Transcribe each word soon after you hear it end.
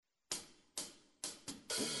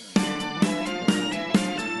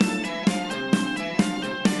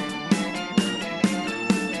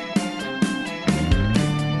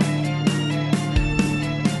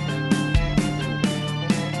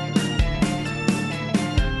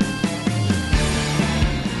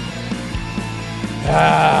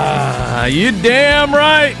You damn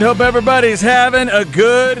right. Hope everybody's having a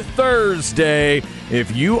good Thursday.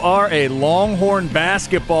 If you are a Longhorn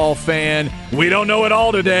basketball fan, we don't know it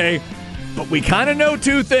all today, but we kind of know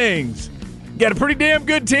two things. You got a pretty damn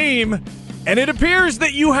good team, and it appears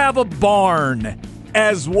that you have a barn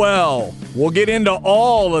as well. We'll get into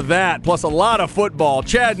all of that, plus a lot of football.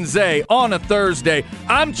 Chad and Zay on a Thursday.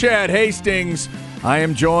 I'm Chad Hastings. I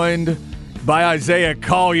am joined by Isaiah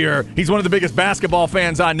Collier. He's one of the biggest basketball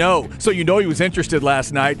fans I know, so you know he was interested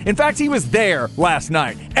last night. In fact, he was there last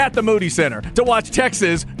night at the Moody Center to watch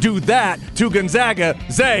Texas do that to Gonzaga.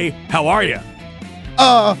 Zay, how are you?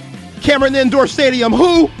 Cameron Indoor Stadium,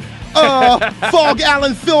 who? Fog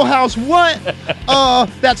Allen Fieldhouse, what?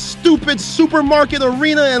 That stupid supermarket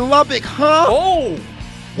arena in Lubbock, huh? Oh,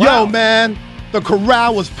 wow. Yo, man. The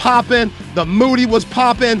corral was popping. The Moody was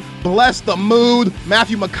popping. Bless the mood.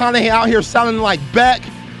 Matthew McConaughey out here sounding like Beck.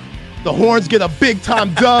 The Horns get a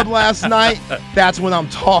big-time dub last night. That's what I'm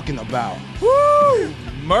talking about. Woo!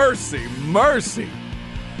 Mercy, mercy.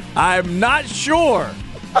 I'm not sure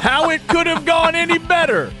how it could have gone any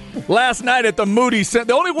better last night at the Moody Center.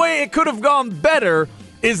 The only way it could have gone better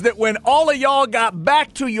is that when all of y'all got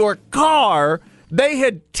back to your car, they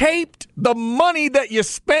had taped the money that you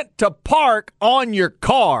spent to park on your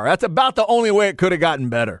car. That's about the only way it could have gotten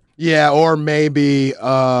better. Yeah, or maybe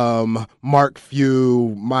Mark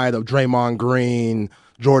Few might have Draymond Green,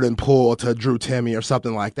 Jordan Poole to Drew Timme or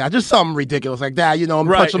something like that. Just something ridiculous like that,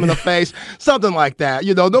 punch him in the face, something like that.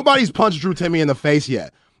 Nobody's punched Drew Timme in the face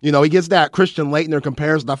yet. He gets that Christian Laettner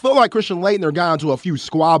comparison. I feel like Christian Laettner got into a few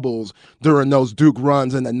squabbles during those Duke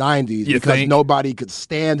runs in the 90s because nobody could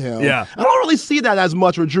stand him. Yeah. I don't really see that as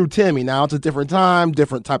much with Drew Timme. Now it's a different time,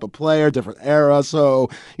 different type of player, different era. So,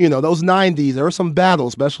 those 90s, there were some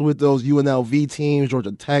battles, especially with those UNLV teams,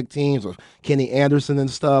 Georgia Tech teams with Kenny Anderson and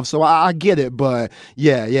stuff. So I get it. But,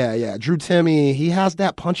 yeah. Drew Timme, he has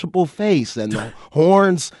that punchable face. And the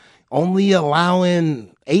Horns only allowing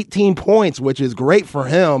 18 points, which is great for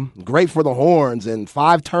him, great for the Horns, and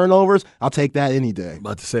 5 turnovers. I'll take that any day.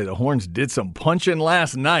 About to say the Horns did some punching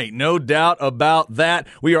last night, no doubt about that.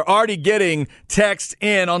 We are already getting text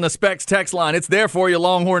in on the Specs text line. It's there for you,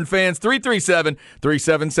 Longhorn fans.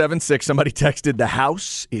 337-3776. Somebody texted, "The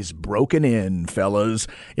house is broken in, fellas."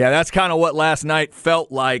 Yeah, that's kind of what last night felt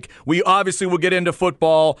like. We obviously will get into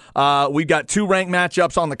football. We've got 2 ranked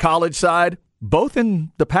matchups on the college side, both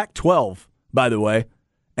in the Pac-12, by the way.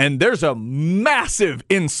 And there's a massive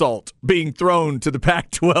insult being thrown to the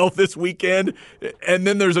Pac-12 this weekend, and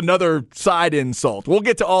then there's another side insult. We'll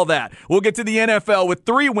get to all that. We'll get to the NFL with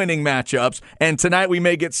 3 winning matchups, and tonight we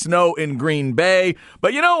may get snow in Green Bay.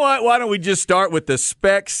 But you know what? Why don't we just start with the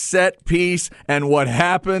Specs set piece and what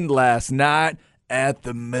happened last night at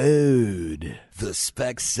the Mood. The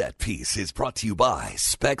Specs set piece is brought to you by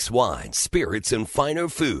Specs Wine, Spirits, and Finer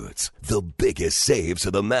Foods. The biggest saves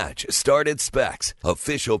of the match start at Specs,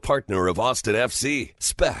 official partner of Austin FC.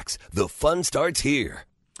 Specs, the fun starts here.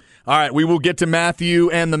 All right, we will get to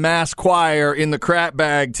Matthew and the Mass Choir in the crap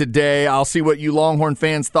bag today. I'll see what you Longhorn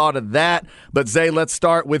fans thought of that. But, Zay, let's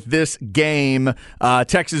start with this game.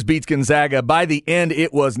 Texas beats Gonzaga. By the end,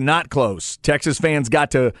 it was not close. Texas fans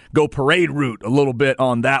got to go parade route a little bit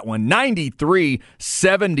on that one.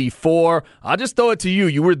 93-74. I'll just throw it to you.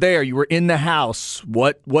 You were there. You were in the house.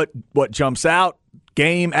 What jumps out?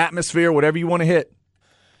 Game, atmosphere, whatever you want to hit.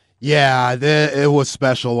 Yeah, it was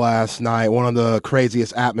special last night. One of the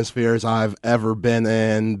craziest atmospheres I've ever been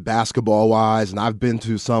in basketball-wise, and I've been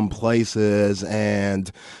to some places,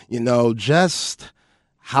 and, just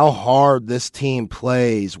how hard this team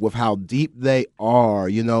plays with how deep they are.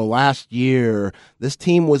 Last year, this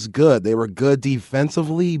team was good. They were good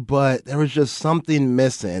defensively, but there was just something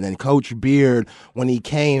missing. And Coach Beard, when he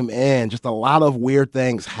came in, just a lot of weird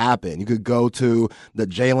things happened. You could go to the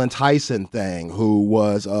Jalen Tyson thing, who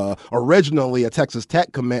was originally a Texas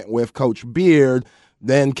Tech commit with Coach Beard,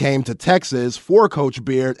 then came to Texas for Coach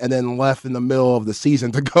Beard, and then left in the middle of the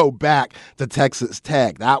season to go back to Texas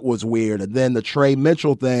Tech. That was weird. And then the Trey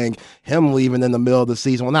Mitchell thing, him leaving in the middle of the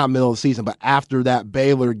season. Well, not middle of the season, but after that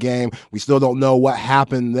Baylor game. We still don't know what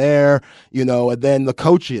happened there, and then the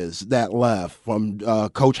coaches that left from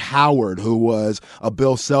Coach Howard, who was a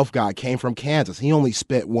Bill Self guy, came from Kansas. He only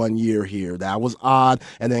spent 1 year here. That was odd.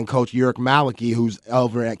 And then Coach Uric Maliki, who's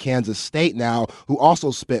over at Kansas State now, who also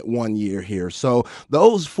spent 1 year here. So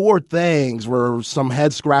those 4 things were some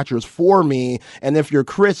head scratchers for me. And if you're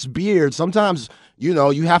Chris Beard, sometimes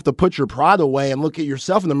you have to put your pride away and look at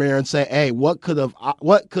yourself in the mirror and say, hey, what could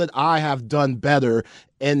I have done better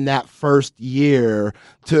in that first year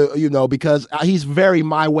to, because he's very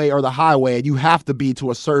my way or the highway, and you have to be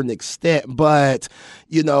to a certain extent. But,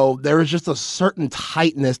 there is just a certain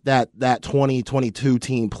tightness that 2022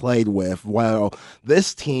 team played with. Well,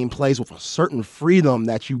 this team plays with a certain freedom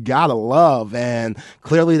that you gotta love, and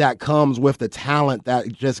clearly that comes with the talent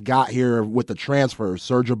that just got here with the transfer.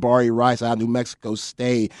 Serge Jabari Rice out of New Mexico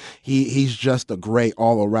State. He's just a great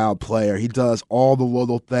all-around player. He does all the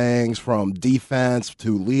little things from defense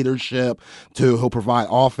to leadership to he'll provide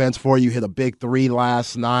offense for you. Hit a big three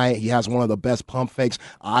last night. He has one of the best pump fakes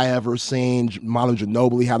I ever seen. Manu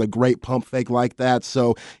Ginobili had a great pump fake like that,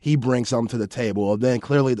 so he brings something to the table. And then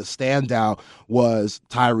clearly the standout was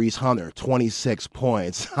Tyrese Hunter, 26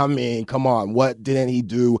 points. I mean, come on, what didn't he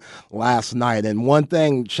do last night? And one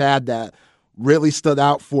thing, Chad, that really stood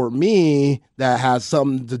out for me that has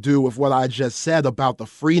something to do with what I just said about the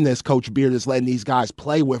freeness Coach Beard is letting these guys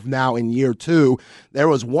play with now in year two. There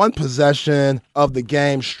was one possession of the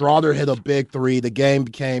game. Strawder hit a big three. The game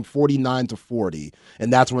became 49-40.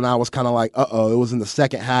 And that's when I was kind of like, it was in the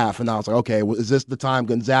second half. And I was like, okay, well, is this the time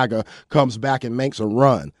Gonzaga comes back and makes a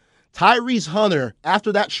run? Tyrese Hunter,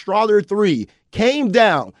 after that Strawder three, came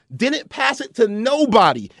down, didn't pass it to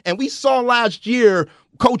nobody. And we saw last year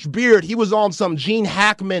Coach Beard, he was on some Gene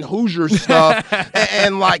Hackman Hoosier stuff,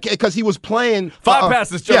 and like, because he was playing five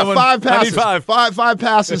passes, gentlemen. Yeah, five passes, I need five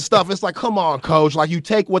passes stuff. It's like, come on, Coach, like you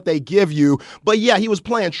take what they give you. But yeah, he was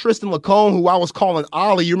playing Tristan Lacombe, who I was calling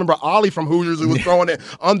Ollie. You remember Ollie from Hoosiers, who was throwing it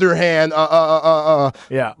underhand.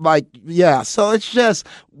 Yeah. So it's just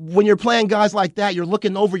when you're playing guys like that, you're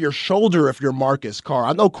looking over your shoulder if you're Marcus Carr.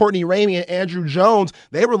 I know Courtney Ramey and Andrew Jones,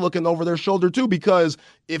 they were looking over their shoulder too, because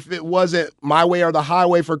if it wasn't my way or the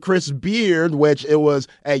highway for Chris Beard, which it was,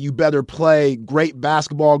 hey, you better play great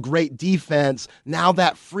basketball, great defense. Now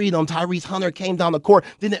that freedom, Tyrese Hunter came down the court,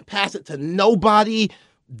 didn't pass it to nobody,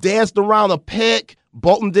 danced around a pick.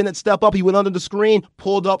 Bolton didn't step up. He went under the screen,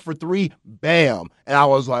 pulled up for three, bam. And I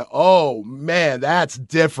was like, oh, man, that's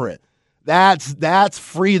different. That's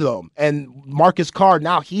freedom. And Marcus Carr,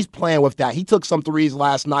 now he's playing with that. He took some threes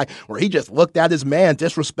last night where he just looked at his man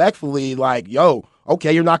disrespectfully like, yo,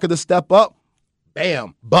 okay, you're not going to step up?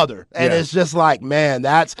 Bam, butter. And It's just like, man,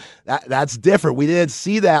 that's different. We didn't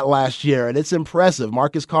see that last year, and it's impressive.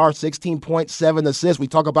 Marcus Carr, 16.7 assists. We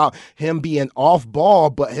talk about him being off ball,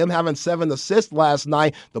 but him having 7 assists last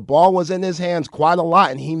night, the ball was in his hands quite a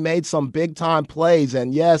lot, and he made some big-time plays.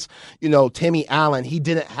 And yes, Timmy Allen, he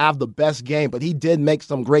didn't have the best game, but he did make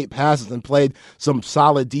some great passes and played some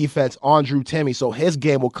solid defense on Drew Timme, so his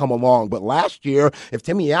game will come along. But last year, if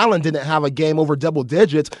Timmy Allen didn't have a game over double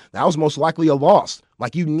digits, that was most likely a loss.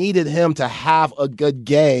 Like, you needed him to have a good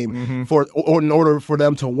game in order for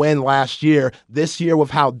them to win last year. This year, with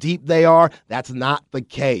how deep they are, that's not the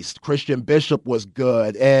case. Christian Bishop was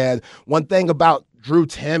good. And one thing about Drew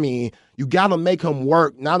Timme, you got to make him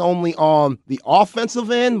work not only on the offensive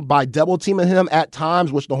end by double teaming him at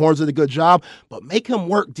times, which the Horns did a good job, but make him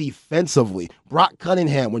work defensively. Brock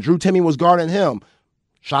Cunningham, when Drew Timme was guarding him,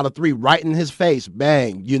 shot a three right in his face,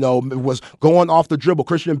 bang, was going off the dribble.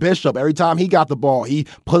 Christian Bishop, every time he got the ball, he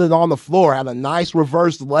put it on the floor, had a nice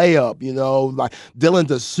reverse layup, like Dylan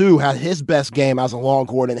Dessou had his best game as a long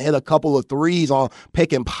court and hit a couple of threes on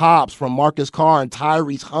pick and pops from Marcus Carr and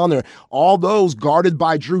Tyrese Hunter, all those guarded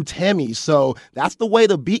by Drew Timme. So that's the way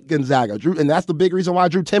to beat Gonzaga. And that's the big reason why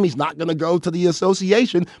Drew Timme's not going to go to the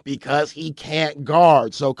association, because he can't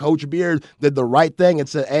guard. So Coach Beard did the right thing and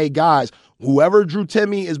said, hey, guys, whoever Drew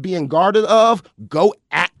Timme is being guarded of, go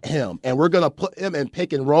at him. And we're going to put him in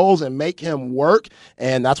pick and rolls and make him work.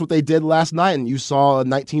 And that's what they did last night. And you saw a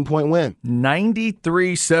 19-point win.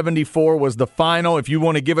 93-74 was the final. If you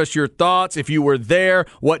want to give us your thoughts, if you were there,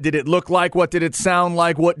 what did it look like? What did it sound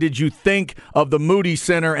like? What did you think of the Moody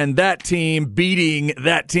Center and that team beating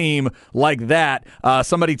that team like that?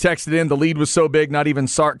 Somebody texted in, the lead was so big, not even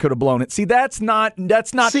Sark could have blown it. See, that's not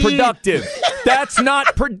productive. That's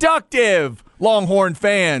not productive, Longhorn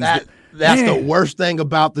fans. That's the worst thing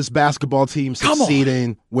about this basketball team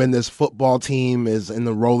succeeding when this football team is in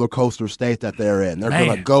the roller coaster state that they're in. They're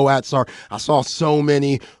going to go at Sark. I saw so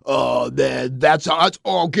many, that's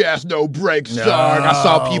all gas, no brakes, Sark. I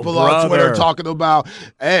saw people on Twitter talking about,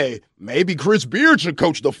 hey, maybe Chris Beard should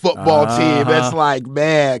coach the football team. It's like,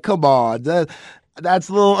 man, come on. That's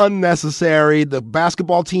a little unnecessary. The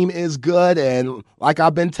basketball team is good, and like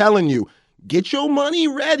I've been telling you, get your money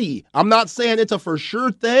ready. I'm not saying it's a for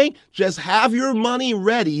sure thing. Just have your money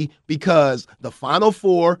ready, because the Final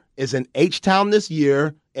Four is in H-Town this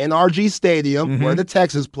year, NRG Stadium, where the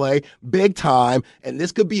Texans play, big time. And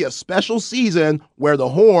this could be a special season where the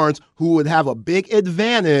Horns, who would have a big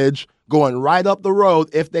advantage going right up the road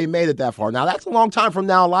if they made it that far. Now, that's a long time from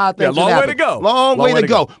now. A lot of things long way to go. Long way to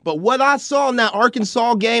go. But what I saw in that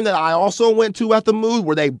Arkansas game that I also went to at the Mood,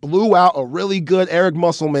 where they blew out a really good Eric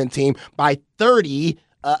Musselman team by 30,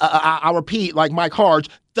 I repeat, like Mike Harge,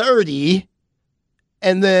 30,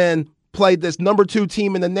 and then played this number 2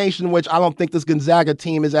 team in the nation, which I don't think this Gonzaga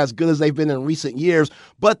team is as good as they've been in recent years,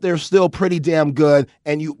 but they're still pretty damn good,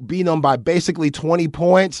 and you beat them by basically 20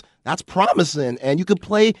 points. That's promising, and you could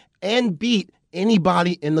play and beat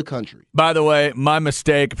anybody in the country. By the way, my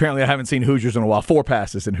mistake. Apparently, I haven't seen Hoosiers in a while. 4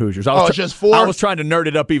 passes in Hoosiers. It's just 4? I was trying to nerd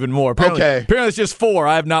it up even more. Apparently it's just 4.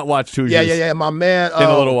 I have not watched Hoosiers. Yeah. My man, in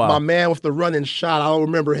a little while. My man with the running shot. I don't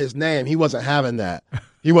remember his name. He wasn't having that.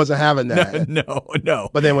 He wasn't having that. No.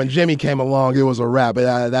 But then when Jimmy came along, it was a wrap.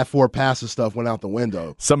 That 4 passes stuff went out the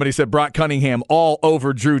window. Somebody said Brock Cunningham all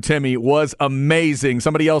over Drew Timme was amazing.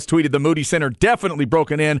 Somebody else tweeted the Moody Center definitely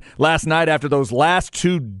broken in last night after those last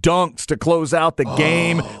 2 dunks to close out the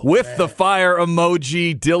game with the fire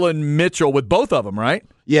emoji. Dylan Mitchell with both of them, right?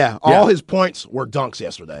 Yeah, all his points were dunks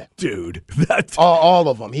yesterday. Dude. All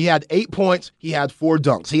of them. He had 8 points. He had 4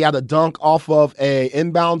 dunks. He had a dunk off of a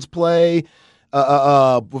inbounds play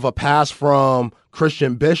with a pass from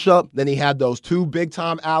Christian Bishop. Then he had those 2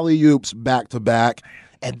 big-time alley-oops back-to-back.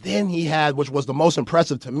 And then he had, which was the most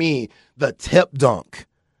impressive to me, the tip dunk.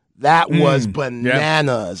 That was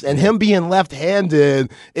bananas. And him being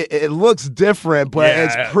left-handed, it looks different, but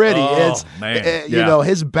it's pretty. You know,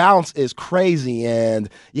 his bounce is crazy. And,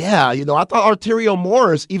 I thought Arterio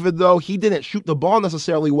Morris, even though he didn't shoot the ball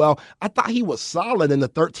necessarily well, I thought he was solid in the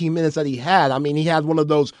 13 minutes that he had. I mean, he had one of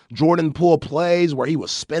those Jordan Poole plays where he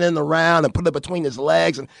was spinning around and put it between his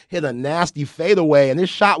legs and hit a nasty fadeaway. And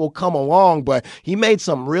his shot will come along, but he made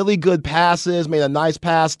some really good passes, made a nice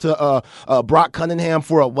pass to Brock Cunningham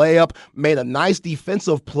for a layup, made a nice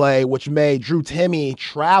defensive play, which made Drew Timme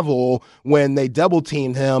travel when they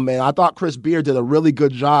double-teamed him. And I thought Chris Beard did a really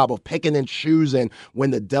good job of picking and choosing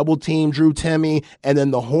when the double-team Drew Timme. And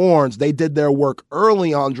then the Horns, they did their work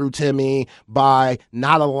early on Drew Timme by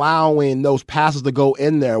not allowing those passes to go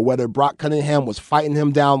in there, whether Brock Cunningham was fighting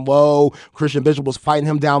him down low, Christian Bishop was fighting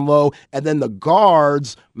him down low, and then the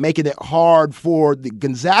guards making it hard for the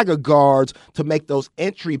Gonzaga guards to make those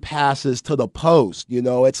entry passes to the post. You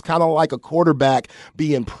know, it's kind of like a quarterback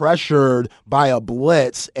being pressured by a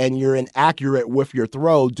blitz and you're inaccurate with your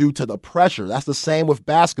throw due to the pressure. That's the same with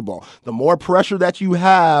basketball. The more pressure that you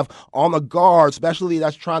have on a guard, especially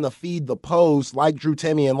that's trying to feed the post like Drew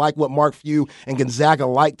Timme and like what Mark Few and Gonzaga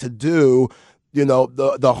like to do, you know,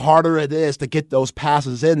 the harder it is to get those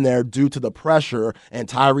passes in there due to the pressure. And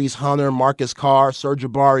Tyrese Hunter, Marcus Carr,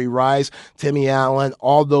 Sir-Jabari Rice, Timmy Allen,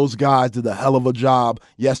 all those guys did a hell of a job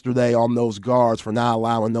yesterday on those guards for not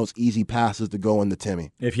allowing those easy passes to go into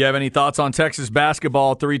Timmy. If you have any thoughts on Texas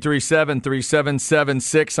basketball,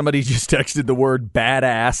 337-3776. Somebody just texted the word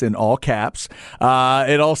badass in all caps.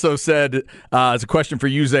 It also said, it's a question for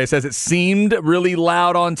you, Zay. It says, it seemed really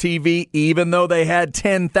loud on TV, even though they had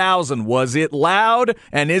 10,000. Was it loud,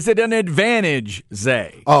 and is it an advantage,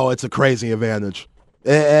 Zay? Oh, it's a crazy advantage.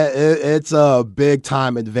 It's a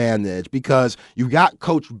big-time advantage because you got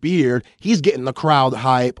Coach Beard. He's getting the crowd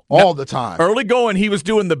hype all the time. Early going, he was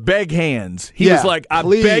doing the beg hands. He was like, I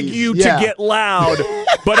beg you to get loud.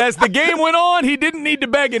 But as the game went on, he didn't need to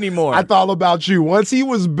beg anymore. I thought about you. Once he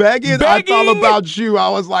was begging, I thought about you. I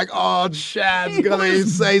was like, oh, Chad's going to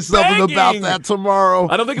say something about that tomorrow.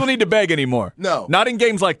 I don't think we'll need to beg anymore. No. Not in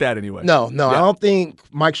games like that anyway. No. I don't think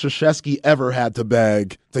Mike Krzyzewski ever had to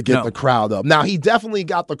beg to get the crowd up. Now, he definitely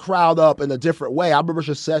got the crowd up in a different way. I remember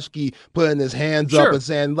Krzyzewski putting his hands up and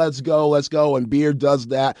saying, let's go, and Beard does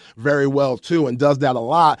that very well, too, and does that a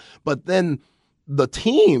lot. But then the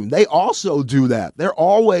team, they also do that. They're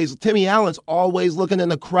always, Timmy Allen's always looking in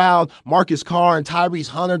the crowd. Marcus Carr and Tyrese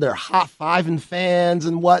Hunter, they're high-fiving fans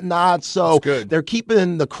and whatnot. So they're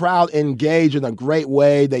keeping the crowd engaged in a great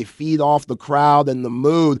way. They feed off the crowd and the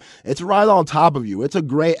mood. It's right on top of you. It's a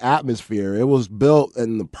great atmosphere. It was built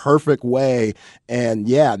in the perfect way. And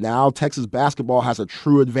now Texas basketball has a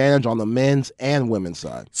true advantage on the men's and women's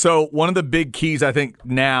side. So one of the big keys, I think,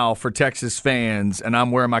 now for Texas fans, and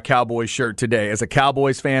I'm wearing my Cowboys shirt today, as a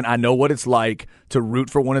Cowboys fan, I know what it's like to root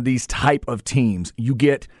for one of these type of teams. You'll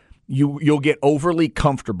get overly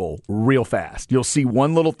comfortable real fast. You'll see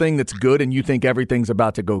one little thing that's good and you think everything's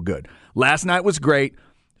about to go good. Last night was great.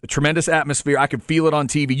 A tremendous atmosphere. I could feel it on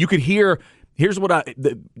TV. You could hear, here's what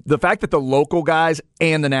the fact that the local guys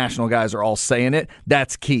and the national guys are all saying it,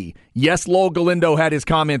 that's key. Yes, Lowell Galindo had his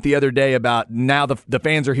comment the other day about now the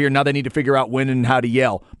fans are here, now they need to figure out when and how to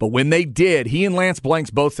yell. But when they did, he and Lance Blanks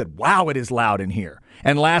both said, wow, it is loud in here.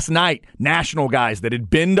 And last night, national guys that had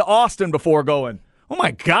been to Austin before going, oh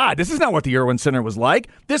my God, this is not what the Irwin Center was like.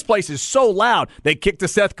 This place is so loud. They kicked to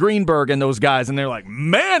Seth Greenberg and those guys, and they're like,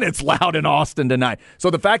 man, it's loud in Austin tonight. So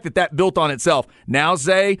the fact that built on itself. Now,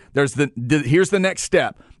 Zay, here's the next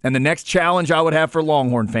step, and the next challenge I would have for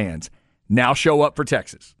Longhorn fans. Now show up for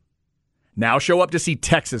Texas. Now show up to see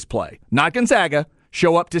Texas play. Not Gonzaga.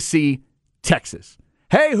 Show up to see Texas.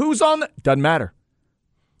 Hey, who's on the... Doesn't matter.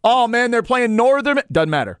 Oh, man, they're playing Northern... Doesn't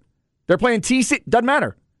matter. They're playing TC... Doesn't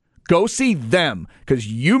matter. Go see them, because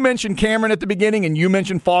you mentioned Cameron at the beginning and you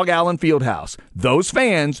mentioned Fog Allen Fieldhouse. Those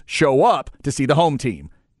fans show up to see the home team,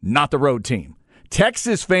 not the road team.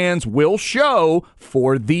 Texas fans will show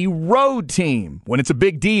for the road team when it's a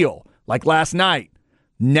big deal, like last night.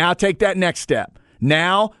 Now take that next step.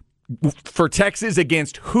 Now, for Texas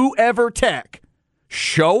against whoever Tech,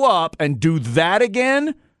 show up and do that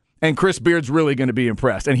again, and Chris Beard's really going to be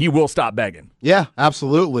impressed, and he will stop begging. Yeah,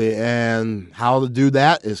 absolutely. And how to do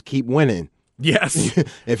that is keep winning. Yes.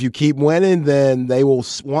 If you keep winning, then they will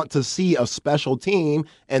want to see a special team,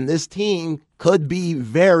 and this team could be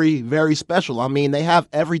very, very special. I mean, they have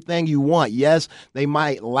everything you want. Yes, they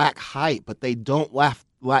might lack height, but they don't lack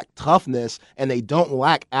toughness, and they don't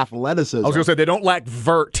lack athleticism. I was going to say, they don't lack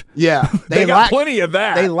vert. Yeah. They got plenty of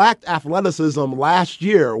that. They lacked athleticism last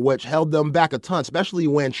year, which held them back a ton, especially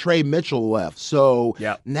when Trey Mitchell left. So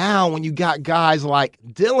now when you got guys like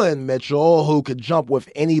Dylan Mitchell, who could jump with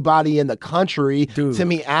anybody in the country,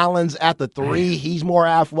 Timmy Allen's at the 3. He's more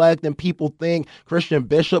athletic than people think. Christian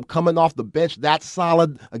Bishop coming off the bench, that's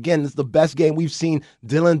solid. Again, it's the best game we've seen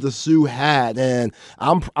Dylan DeSue had, and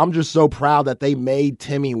I'm just so proud that they made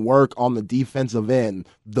Timmy work on the defensive end.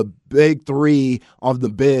 The big 3 of the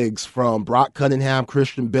bigs from Brock Cunningham,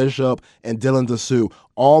 Christian Bishop, and Dylan DeSue.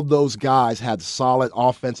 All those guys had solid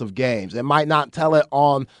offensive games. It might not tell it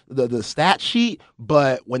on the stat sheet,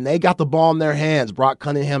 but when they got the ball in their hands, Brock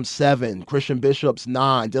Cunningham 7, Christian Bishop's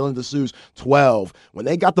 9, Dylan DeSue's 12. When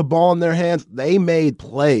they got the ball in their hands, they made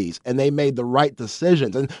plays, and they made the right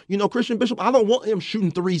decisions. And, Christian Bishop, I don't want him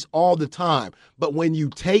shooting threes all the time, but when you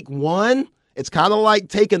take one, it's kind of like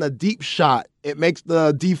taking a deep shot. It makes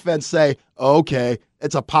the defense say, okay,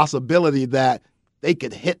 it's a possibility that they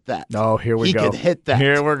could hit that. Oh, here we go. He could hit that.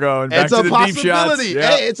 Here we're going. Back it's to a the possibility. Deep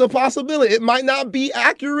shots. Yeah. Hey, it's a possibility. It might not be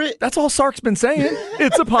accurate. That's all Sark's been saying.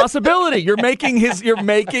 It's a possibility. You're making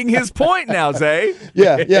his point now, Zay.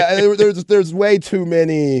 Yeah. There's way too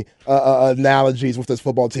many analogies with this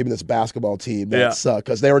football team and this basketball team that suck,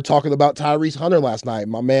 because they were talking about Tyrese Hunter last night.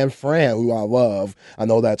 My man Fran, who I love. I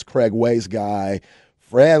know that's Craig Way's guy.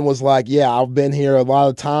 Fran was like, yeah, I've been here a lot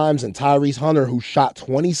of times, and Tyrese Hunter, who shot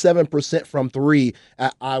 27% from 3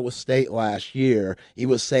 at Iowa State last year, he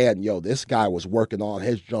was saying, this guy was working on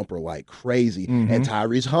his jumper like crazy. Mm-hmm. And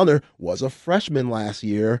Tyrese Hunter was a freshman last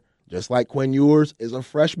year, just like Quinn Ewers is a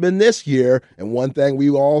freshman this year. And one thing we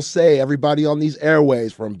all say, everybody on these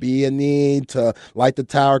airways, from B&E to Light the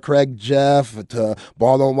Tower, Craig Jeff, to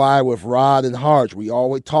Ball Don't Lie with Rod and Harch, we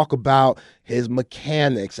always talk about his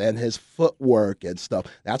mechanics and his footwork and stuff.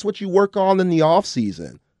 That's what you work on in the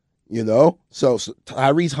offseason, So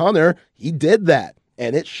Tyrese Hunter, he did that.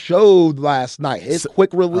 And it showed last night. His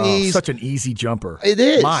quick release. Such an easy jumper. It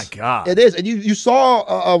is. My God. It is. And you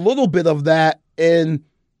saw a little bit of that in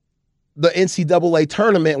the NCAA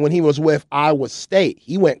tournament when he was with Iowa State.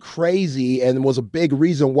 He went crazy and was a big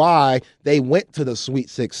reason why they went to the Sweet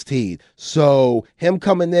 16. So him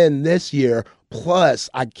coming in this year, plus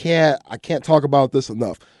I can't talk about this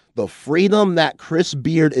enough. The freedom that Chris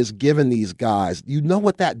Beard is giving these guys, you know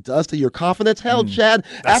what that does to your confidence? Hell, Chad,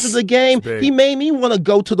 after the game, he made me want to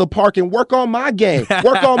go to the park and work on my game,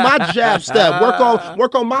 work on my jab step,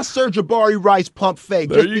 work on my Sir Jabari Rice pump fake.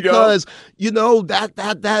 There just because,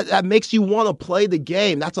 that makes you want to play the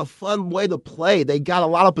game. That's a fun way to play. They got a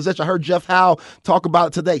lot of possession. I heard Jeff Howe talk about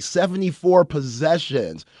it today, 74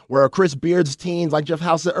 possessions, where Chris Beard's teams, like Jeff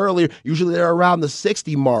Howe said earlier, usually they're around the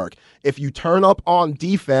 60 mark. If you turn up on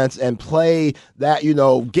defense and play that,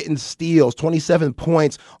 getting steals, 27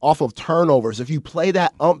 points off of turnovers, if you play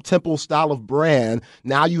that up-tempo style of brand,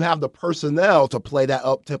 now you have the personnel to play that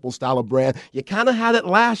up-tempo style of brand. You kind of had it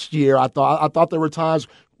last year. I thought there were times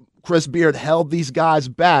Chris Beard held these guys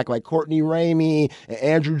back, like Courtney Ramey and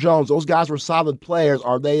Andrew Jones. Those guys were solid players.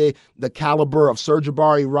 Are they the caliber of Sir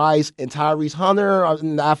Jabari Rice and Tyrese Hunter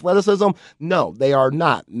in athleticism? No, they are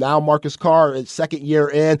not. Now Marcus Carr, his second year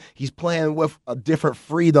in, he's playing with a different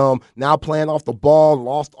freedom, now playing off the ball,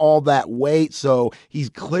 lost all that weight, so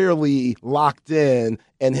he's clearly locked in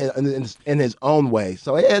in his own way.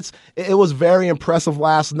 So it was very impressive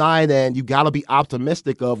last night, and you got to be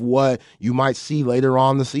optimistic of what you might see later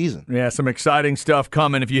on in the season. Yeah, some exciting stuff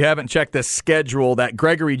coming. If you haven't checked the schedule, that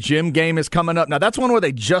Gregory Gym game is coming up. Now, that's one where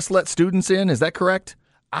they just let students in. Is that correct?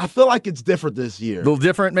 I feel like it's different this year. A little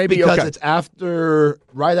different, maybe? Because okay. It's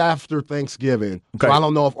right after Thanksgiving. Okay. So I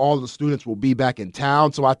don't know if all the students will be back in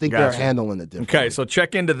town, so I think they're handling it differently. Okay, so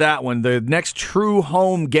check into that one. The next true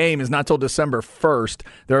home game is not till December 1st.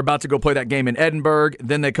 They're about to go play that game in Edinburgh.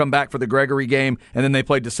 Then they come back for the Gregory game, and then they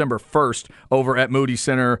play December 1st over at Moody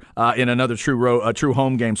Center in another true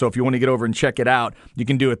home game. So if you want to get over and check it out, you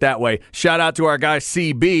can do it that way. Shout out to our guy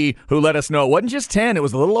CB, who let us know it wasn't just 10. It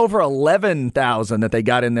was a little over 11,000 that they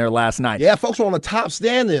got in there last night. Yeah, folks were on the top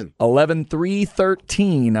standing.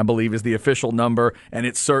 11,313, I believe, is the official number, and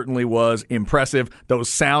it certainly was impressive. Those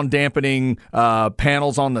sound dampening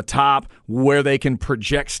panels on the top where they can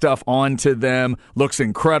project stuff onto them looks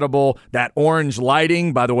incredible. That orange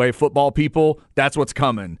lighting, by the way, football people, that's what's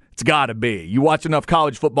coming. It's got to be. You watch enough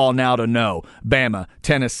college football now to know. Bama,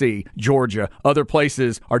 Tennessee, Georgia, other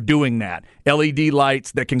places are doing that. LED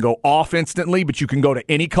lights that can go off instantly, but you can go to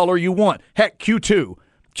any color you want. Heck, Q2.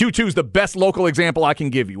 Q2 is the best local example I can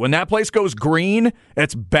give you. When that place goes green,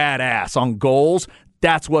 it's badass. On goals,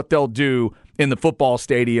 that's what they'll do in the football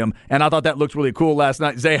stadium. And I thought that looked really cool last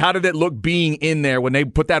night. Zay, how did it look being in there when they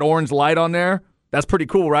put that orange light on there? That's pretty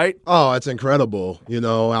cool, right? Oh, it's incredible. You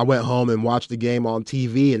know, I went home and watched the game on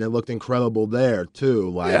TV, and it looked incredible there,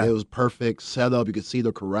 too. It was perfect setup. You could see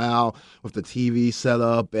the corral with the TV set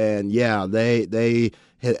up, and, yeah, they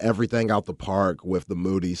hit everything out the park with the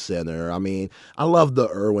Moody Center. I mean, I love the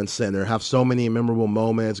Irwin Center. Have so many memorable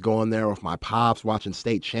moments going there with my pops, watching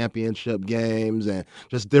state championship games and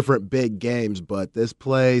just different big games. But this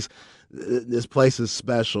place is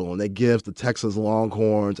special, and it gives the Texas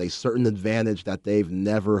Longhorns a certain advantage that they've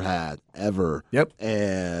never had, ever. Yep.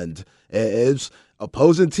 And it's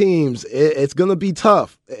opposing teams, it's going to be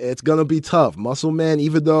tough. It's going to be tough. Musclemen,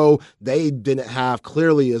 even though they didn't have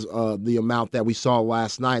clearly as the amount that we saw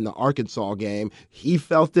last night in the Arkansas game, he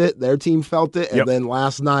felt it, their team felt it, and then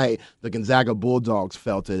last night the Gonzaga Bulldogs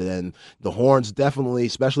felt it, and the Horns definitely,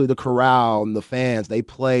 especially the corral and the fans, they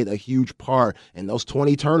played a huge part in those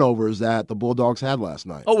 20 turnovers that the Bulldogs had last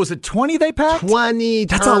night. Oh, was it 20 they packed? 20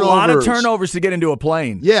 That's turnovers. a lot of turnovers to get into a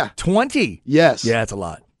plane. Yeah. 20? Yes. Yeah, that's a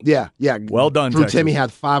lot. Yeah. Well done, Drew Texas. Timme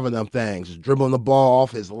had 5 of them things. Just dribbling the ball off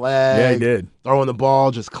his leg. Yeah, he did. Throwing the ball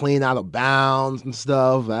just clean out of bounds and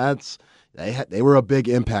stuff. They were a big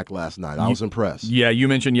impact last night. I was impressed. Yeah, you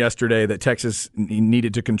mentioned yesterday that Texas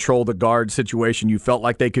needed to control the guard situation. You felt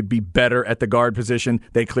like they could be better at the guard position.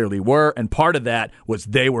 They clearly were, and part of that was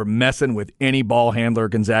they were messing with any ball handler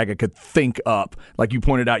Gonzaga could think up. Like you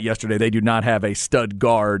pointed out yesterday, they do not have a stud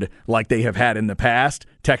guard like they have had in the past.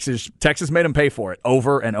 Texas made them pay for it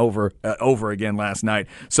over and over again last night.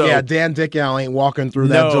 So yeah, Dan Dickow ain't walking through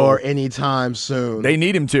that door anytime soon. They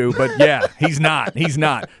need him to, but yeah, he's not. He's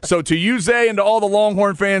not. So to you, Zay, and to all the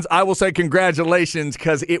Longhorn fans, I will say congratulations,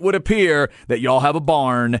 because it would appear that y'all have a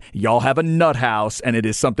barn, y'all have a nut house, and it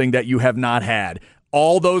is something that you have not had.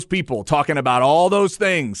 All those people talking about all those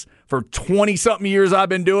things for 20-something years I've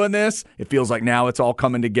been doing this, it feels like now it's all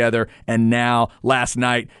coming together, and now last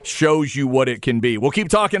night shows you what it can be. We'll keep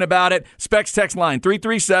talking about it. Specs text line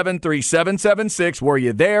 337-3776. Were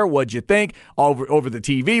you there? What'd you think? Over the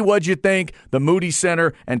TV, what'd you think? The Moody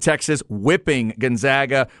Center and Texas whipping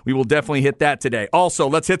Gonzaga. We will definitely hit that today. Also,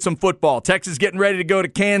 let's hit some football. Texas getting ready to go to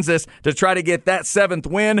Kansas to try to get that 7th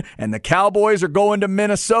win, and the Cowboys are going to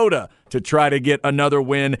Minnesota to try to get another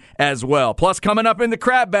win as well. Plus, coming up in the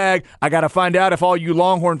crab bag, I got to find out if all you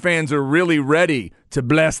Longhorn fans are really ready to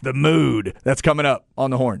bless the mood. That's coming up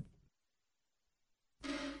on the Horn.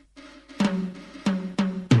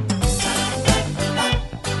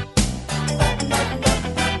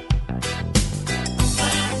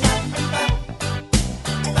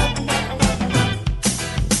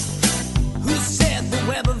 Who said the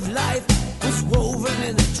web of life was woven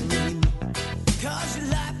in a dream? 'Cause your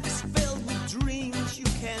life is filled with dreams you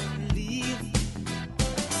can't believe.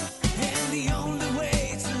 And the only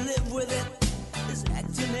way to live with it is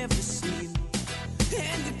acting every scene.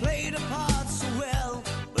 And you played a part so well,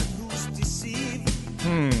 but who's deceived? Now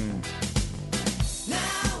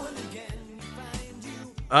and again you find you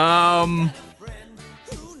a friend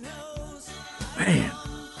who knows. Man,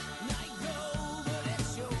 Like gold, but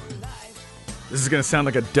it's your life. this is going to sound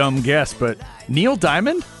like a dumb guess, but Neil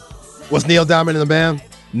Diamond? Was Neil Diamond in the band?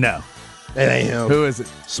 No. It ain't him. Who is it?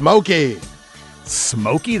 Smokey.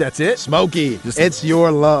 Smokey, that's it? Smokey, it's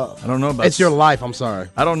your love. I don't know about It's your life, I'm sorry.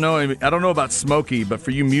 I don't know about Smokey, but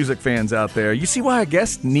for you music fans out there, you see why I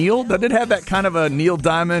guess Neil? Does it have that kind of a Neil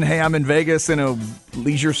Diamond, hey, I'm in Vegas in a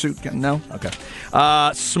leisure suit? No? Okay.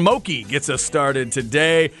 Smokey gets us started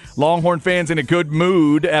today. Longhorn fans in a good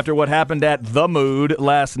mood after what happened at The Mood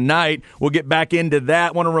last night. We'll get back into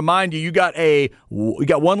that. Want to remind you, you got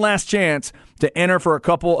one last chance to enter for a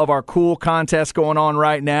couple of our cool contests going on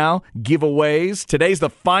right now, giveaways. Today's the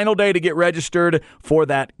final day to get registered for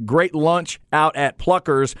that great lunch out at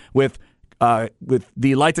Pluckers with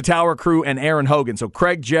the Light the Tower crew and Aaron Hogan. So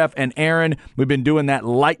Craig, Jeff, and Aaron, we've been doing that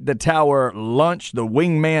Light the Tower lunch, the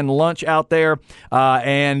wingman lunch out there.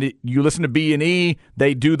 And you listen to B&E,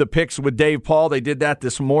 they do the picks with Dave Paul. They did that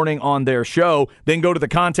this morning on their show. Then go to the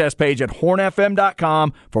contest page at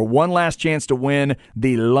hornfm.com for one last chance to win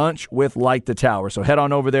the lunch with Light the Tower. So head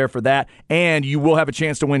on over there for that. And you will have a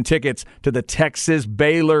chance to win tickets to the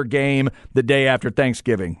Texas-Baylor game the day after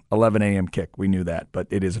Thanksgiving, 11 a.m. kick. We knew that, but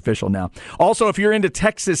it is official now. Also, if you're into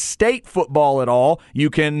Texas State football at all, you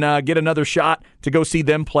can get another shot to go see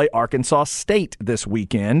them play Arkansas State this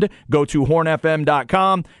weekend. Go to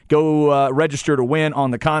hornfm.com. Go register to win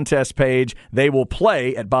on the contest page. They will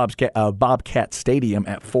play at Bobcat Stadium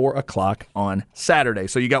at 4 o'clock on Saturday.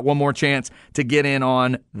 So you got one more chance to get in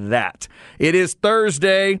on that. It is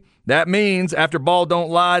Thursday. That means after Ball Don't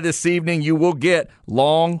Lie this evening, you will get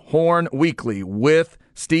Longhorn Weekly with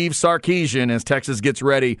Steve Sarkisian as Texas gets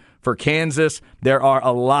ready for Kansas. There are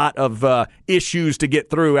a lot of issues to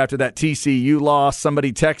get through after that TCU loss.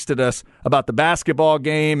 Somebody texted us about the basketball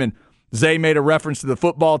game, and Zay made a reference to the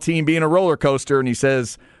football team being a roller coaster, and he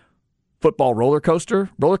says, football roller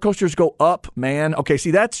coaster? Roller coasters go up, man. Okay,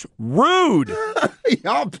 see, that's rude.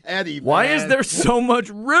 Y'all petty, man. Why is there so much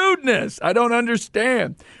rudeness? I don't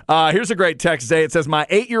understand. Here's a great text, Zay. It says, my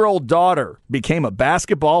 8-year-old daughter became a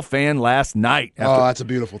basketball fan last night. That's a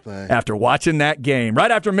beautiful thing. After watching that game.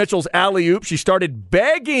 Right after Mitchell's alley-oop, she started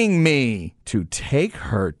begging me to take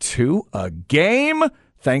her to a game.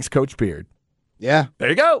 Thanks, Coach Beard. Yeah. There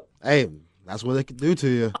you go. Hey, that's what they can do to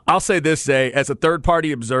you. I'll say this, Zay, as a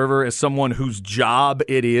third-party observer, as someone whose job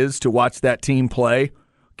it is to watch that team play,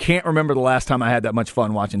 can't remember the last time I had that much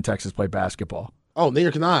fun watching Texas play basketball. Oh,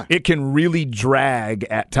 neither can I. It can really drag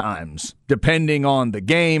at times, depending on the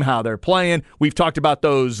game, how they're playing. We've talked about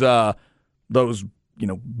those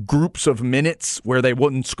groups of minutes where they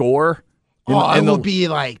wouldn't score. It will be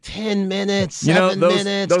like 10 minutes, 7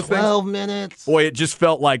 minutes, 12 minutes. Boy, it just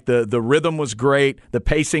felt like the rhythm was great. The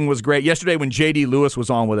pacing was great. Yesterday when J.D. Lewis was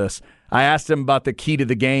on with us, I asked him about the key to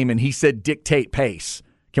the game, and he said dictate pace.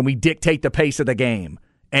 Can we dictate the pace of the game?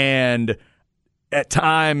 And at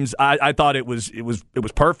times, I thought it was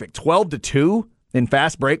perfect. 12-2 in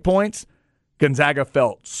fast break points. Gonzaga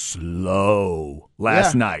felt slow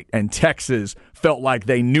last night, and Texas felt like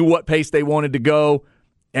they knew what pace they wanted to go.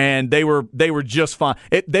 And they were just fine.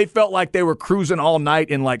 They felt like they were cruising all night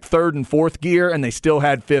in like third and fourth gear, and they still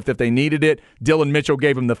had fifth if they needed it. Dylan Mitchell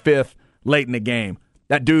gave them the fifth late in the game.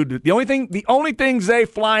 That dude, the only thing Zay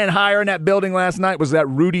flying higher in that building last night was that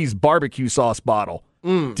Rudy's barbecue sauce bottle.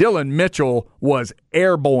 Dylan Mitchell was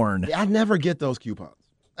airborne. Yeah, I never get those coupons.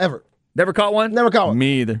 Ever. Never caught one? Never caught one.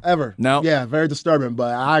 Me either. Ever. No. Yeah, very disturbing,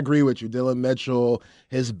 but I agree with you. Dylan Mitchell,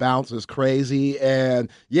 his bounce is crazy. And,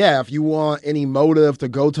 yeah, if you want any motive to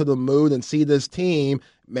go to the Mood and see this team,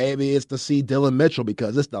 maybe it's to see Dylan Mitchell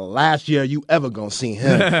because it's the last year you ever going to see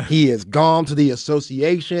him. He is gone to the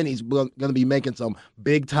association. He's going to be making some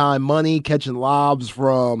big-time money, catching lobs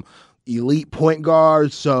from elite point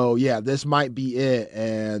guards. So, yeah, this might be it.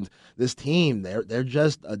 And this team, they're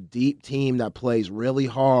just a deep team that plays really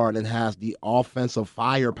hard and has the offensive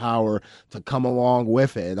firepower to come along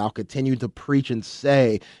with it. And I'll continue to preach and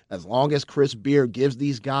say, as long as Chris Beard gives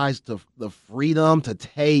these guys the freedom to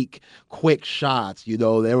take quick shots,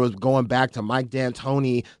 there was going back to Mike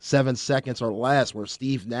D'Antoni 7 seconds or less where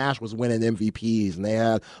Steve Nash was winning MVPs, and they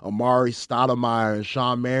had Amari Stoudemire and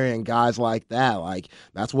Sean Marion, guys like that. Like,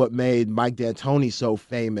 that's what made Mike D'Antoni so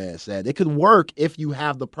famous. And it could work if you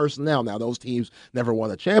have the personnel. Now, those teams never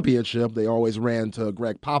won a championship. They always ran to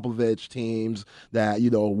Greg Popovich teams that,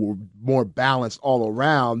 were more balanced all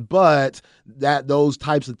around. But those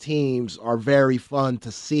types of teams are very fun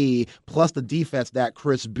to see. Plus the defense that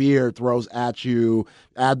Chris Beard throws at you,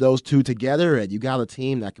 add those two together, and you got a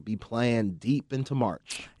team that could be playing deep into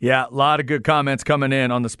March. Yeah, a lot of good comments coming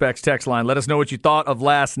in on the Specs text line. Let us know what you thought of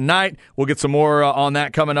last night. We'll get some more on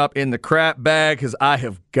that coming up in the crap bag because I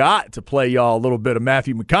have got to play y'all a little bit of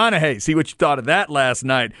Matthew McConaughey McConaughey. See what you thought of that last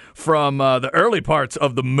night from the early parts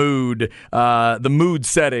of the mood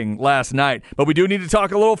setting last night. But we do need to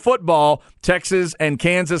talk a little football. Texas and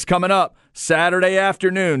Kansas coming up Saturday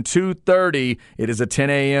afternoon, 2:30. It is a 10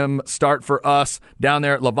 a.m. start for us down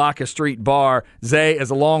there at Lavaca Street Bar. Zay, as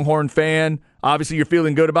a Longhorn fan, obviously you're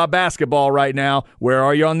feeling good about basketball right now. Where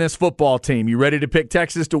are you on this football team? You ready to pick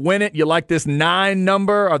Texas to win it? You like this 9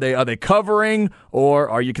 number? Are they covering, or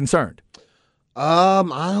are you concerned? I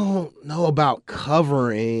don't know about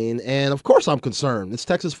covering, and of course I'm concerned. It's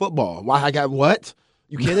Texas football. Why I got what?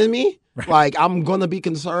 You kidding me? Right. Like, I'm going to be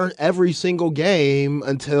concerned every single game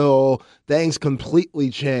until things completely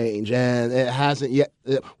change, and it hasn't yet.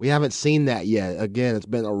 We haven't seen that yet. Again, it's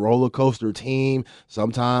been a roller coaster team.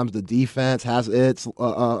 Sometimes the defense has its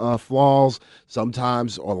flaws.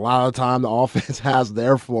 Sometimes, or a lot of the time, the offense has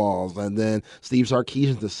their flaws. And then Steve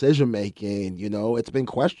Sarkisian's decision-making, it's been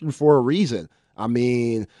questioned for a reason. I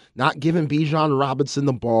mean, not giving Bijan Robinson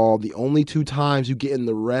the ball, the only 2 times you get in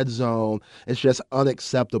the red zone, it's just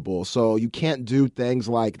unacceptable. So you can't do things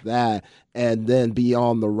like that and then be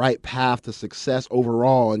on the right path to success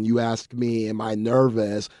overall. And you ask me, am I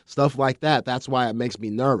nervous? Stuff like that. That's why it makes me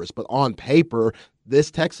nervous. But on paper, this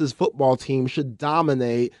Texas football team should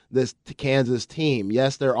dominate this Kansas team.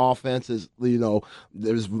 Yes, their offense is,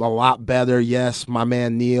 there's a lot better. Yes, my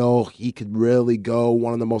man Neal, he could really go,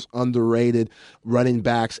 one of the most underrated running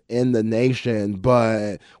backs in the nation.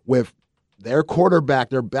 But with their quarterback,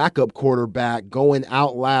 their backup quarterback, going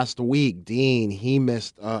out last week, Dean, he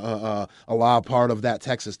missed a lot part of that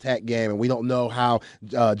Texas Tech game, and we don't know how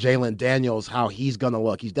Jalen Daniels, how he's going to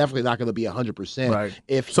look. He's definitely not going to be 100%.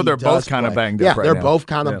 Right. So they're both kind of banged up right now. Yeah, they're both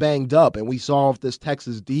kind of banged up, and we saw this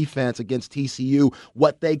Texas defense against TCU,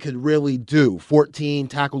 what they could really do. 14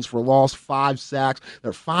 tackles for loss, 5 sacks.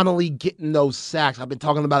 They're finally getting those sacks. I've been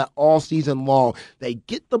talking about it all season long. They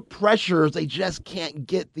get the pressures. They just can't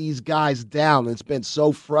get these guys down. It's been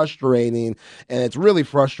so frustrating, and it's really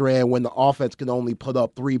frustrating when the offense can only put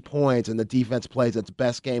up 3 points and the defense plays its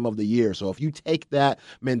best game of the year. So if you take that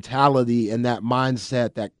mentality and that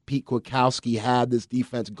mindset that Pete Kwiatkowski had this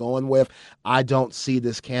defense going with, I don't see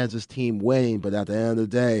this Kansas team winning. But at the end of the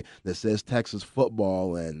day, this is Texas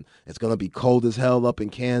football, and it's going to be cold as hell up in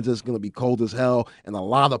Kansas. It's going to be cold as hell in a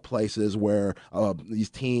lot of places where these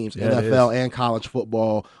teams, NFL and college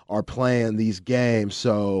football, are playing these games.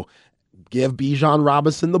 So give Bijan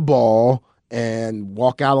Robinson the ball and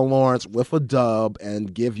walk out of Lawrence with a dub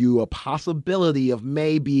and give you a possibility of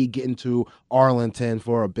maybe getting to Arlington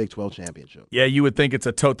for a Big 12 championship. Yeah, you would think it's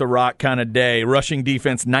a tote the rock kind of day. Rushing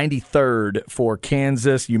defense 93rd for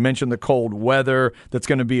Kansas. You mentioned the cold weather that's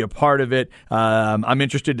going to be a part of it. I'm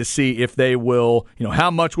interested to see if they will,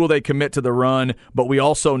 how much will they commit to the run, but we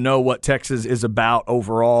also know what Texas is about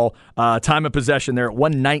overall. Time of possession, they're at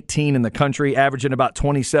 119 in the country, averaging about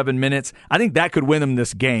 27 minutes. I think that could win them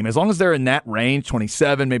this game. As long as they're in that range,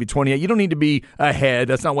 27, maybe 28. You don't need to be ahead.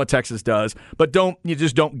 That's not what Texas does. But you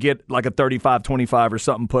just don't get like a 35-25 or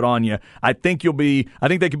something put on you. I think they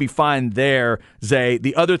could be fine there, Zay.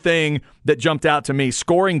 The other thing that jumped out to me,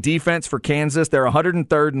 scoring defense for Kansas, they're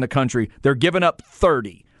 103rd in the country. They're giving up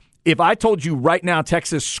 30. If I told you right now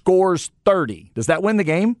Texas scores 30, does that win the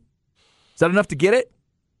game? Is that enough to get it?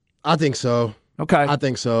 I think so. Okay. I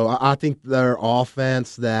think so. I think their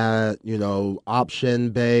offense, that,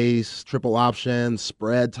 option-based, triple option,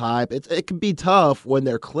 spread type, it can be tough when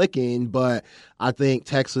they're clicking, but I think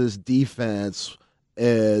Texas defense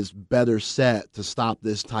is better set to stop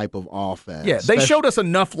this type of offense. Yeah, they showed us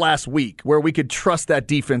enough last week where we could trust that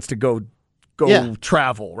defense to go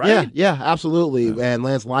travel, right? Yeah, absolutely. Yeah. And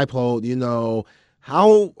Lance Leipold,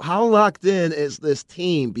 how locked in is this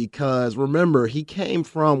team? Because remember, he came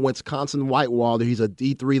from Wisconsin Whitewater. He's a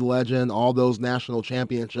D3 legend, all those national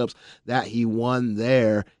championships that he won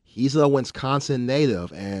there. He's a Wisconsin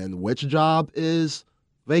native. And which job is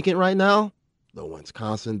vacant right now? The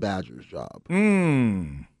Wisconsin Badgers job.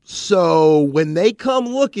 So when they come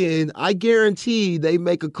looking, I guarantee they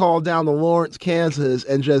make a call down to Lawrence, Kansas,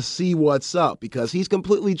 and just see what's up, because he's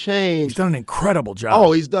completely changed. He's done an incredible job.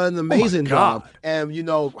 Oh, he's done an amazing job. And,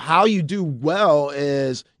 how you do well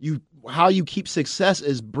is how you keep success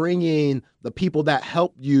is bringing the people that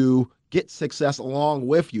help you get success along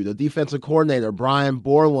with you. The defensive coordinator, Brian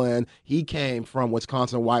Borland, he came from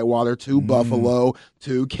Wisconsin Whitewater to Buffalo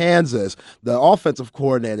to Kansas. The offensive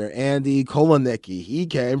coordinator, Andy Kolonicki, he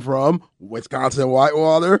came from Wisconsin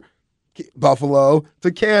Whitewater Buffalo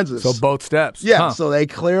to Kansas. So both steps. Yeah, Huh. so they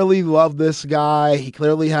clearly love this guy. He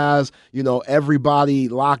clearly has, everybody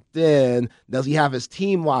locked in. Does he have his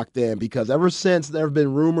team locked in? Because ever since there have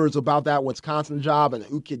been rumors about that Wisconsin job and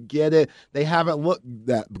who could get it, they haven't looked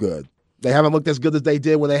that good. They haven't looked as good as they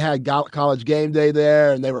did when they had College Game Day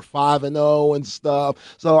there and they were 5-0 and stuff.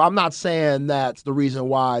 So I'm not saying that's the reason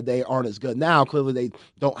why they aren't as good now. Clearly they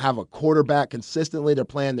don't have a quarterback consistently. They're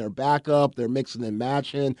playing their backup. They're mixing and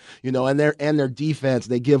matching, and their defense,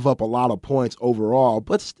 they give up a lot of points overall.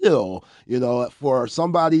 But still, for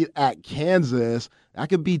somebody at Kansas, that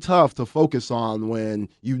could be tough to focus on when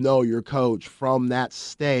your coach from that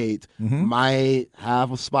state might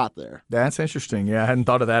have a spot there. That's interesting. Yeah, I hadn't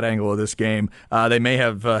thought of that angle of this game. They may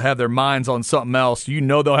have their minds on something else.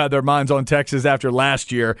 They'll have their minds on Texas after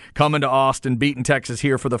last year, coming to Austin, beating Texas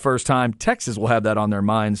here for the first time. Texas will have that on their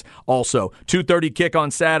minds also. 2:30 kick on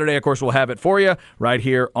Saturday. Of course, we'll have it for you right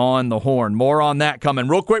here on the Horn. More on that coming.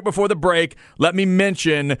 Real quick before the break, let me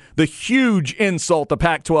mention the huge insult the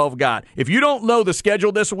Pac-12 got. If you don't know the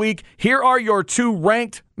schedule this week, here are your two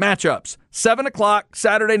ranked matchups. 7 o'clock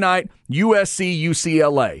Saturday night,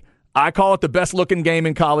 USC-UCLA. I call it the best-looking game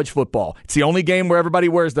in college football. It's the only game where everybody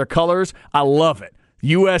wears their colors. I love it.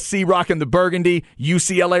 USC rocking the burgundy,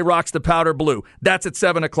 UCLA rocks the powder blue. That's at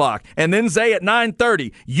 7 o'clock. And then, Zay, at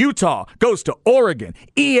 9:30, Utah goes to Oregon.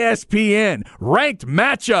 ESPN, ranked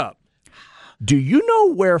matchup. Do you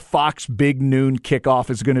know where Fox Big Noon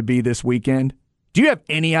kickoff is going to be this weekend? Do you have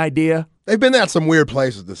any idea? They've been at some weird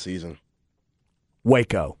places this season.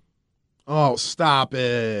 Waco. Oh, stop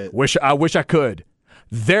it. I wish I could.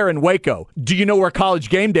 They're in Waco. Do you know where College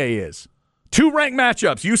Game Day is? Two ranked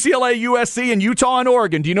matchups, UCLA, USC, and Utah and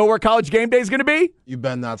Oregon. Do you know where College Game Day is going to be? You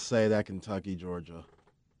better not say that Kentucky, Georgia.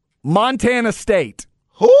 Montana State.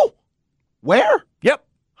 Who? Where? Yep.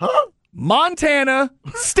 Huh? Montana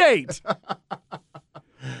State.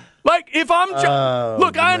 Like, if I'm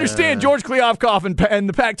look, I understand George Kliavkoff and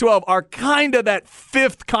the Pac-12 are kind of that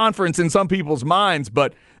fifth conference in some people's minds,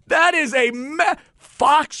 but that is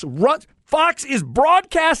Fox is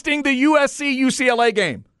broadcasting the USC-UCLA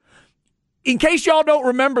game. In case y'all don't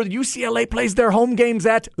remember, UCLA plays their home games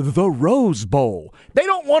at the Rose Bowl. They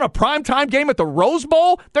don't want a primetime game at the Rose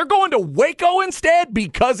Bowl. They're going to Waco instead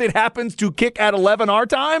because it happens to kick at 11 our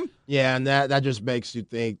time. Yeah, and that just makes you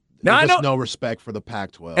think now, there's no respect for the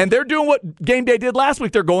Pac-12. And they're doing what Game Day did last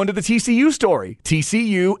week. They're going to the TCU story.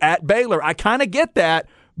 TCU at Baylor. I kind of get that.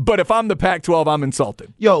 But if I'm the Pac-12, I'm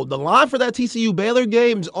insulted. Yo, the line for that TCU-Baylor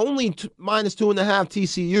game is only minus 2.5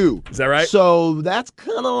 TCU. Is that right? So that's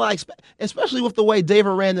kind of like, especially with the way Dave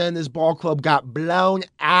Aranda and his ball club got blown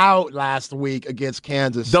out last week against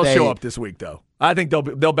Kansas State. They'll show up this week, though. I think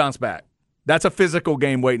they'll bounce back. That's a physical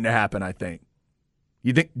game waiting to happen, I think.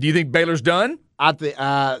 Do you think Baylor's done? I think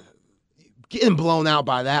getting blown out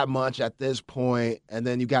by that much at this point, and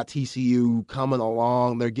then you got TCU coming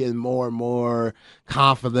along. They're getting more and more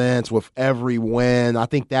confidence with every win. I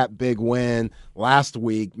think that big win last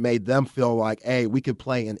week made them feel like, hey, we could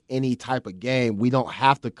play in any type of game. We don't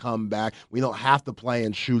have to come back. We don't have to play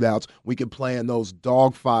in shootouts. We could play in those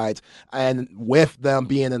dogfights. And with them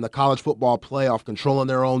being in the college football playoff, controlling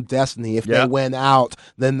their own destiny, if they win out,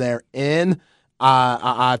 then they're in.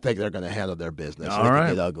 I think they're going to handle their business. All right.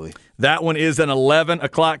 Get ugly. That one is an 11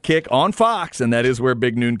 o'clock kick on Fox, and that is where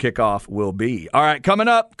Big Noon Kickoff will be. All right, coming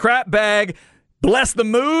up, crap bag, bless the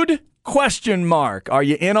mood, question mark. Are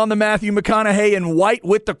you in on the Matthew McConaughey and White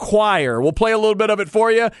with the choir? We'll play a little bit of it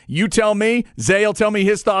for you. You tell me. Zay will tell me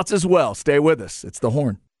his thoughts as well. Stay with us. It's The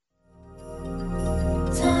Horn.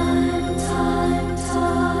 Time.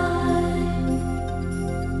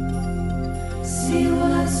 See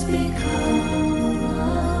what's become.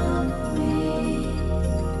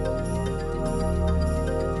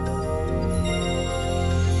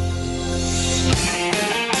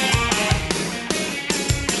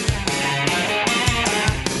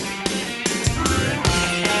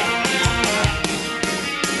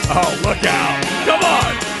 Oh, look out. Come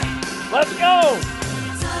on. Let's go.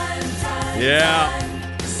 Yeah.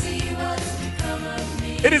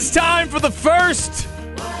 It is time for the first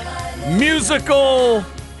musical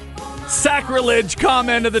sacrilege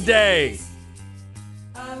comment of the day.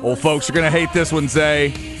 Old folks are going to hate this one, Zay.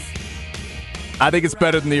 I think it's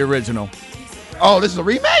better than the original. Oh, this is a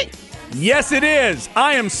remake? Yes, it is.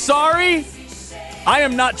 I am sorry. I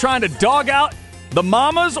am not trying to dog out the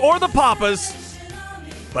mamas or the papas.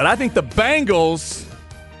 But I think the Bengals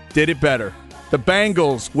did it better. The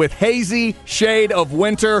Bengals with Hazy Shade of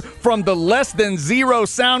Winter from the Less Than Zero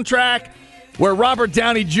soundtrack, where Robert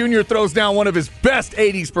Downey Jr. throws down one of his best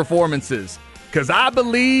 80s performances. because I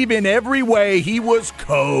believe in every way he was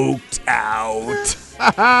coked out.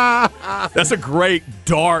 That's a great,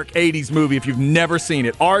 dark 80s movie if you've never seen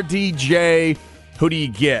it. RDJ, who do you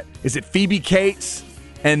get? Is it Phoebe Cates?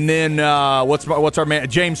 And then what's our man?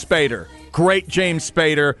 James Spader. Great James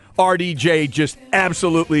Spader. RDJ just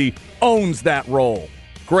absolutely owns that role.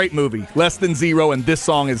 Great movie. Less Than Zero, and this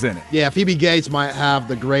song is in it. Yeah, Phoebe Gates might have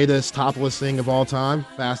the greatest topless thing of all time,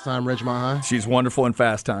 Fast Time, Ridgemont High. She's wonderful in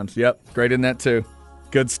Fast Times. Yep, great in that too.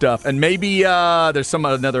 Good stuff. And maybe there's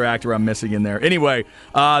another actor I'm missing in there. Anyway,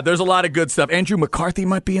 there's a lot of good stuff. Andrew McCarthy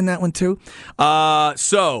might be in that one too.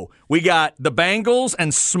 So we got the Bangles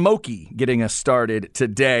and Smokey getting us started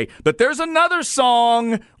today. But there's another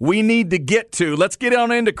song we need to get to. Let's get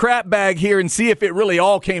on into Crap Bag here and see if it really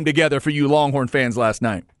all came together for you Longhorn fans last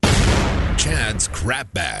night. Chad's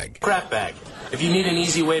Crap Bag. Crap bag. If you need an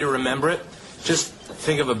easy way to remember it, just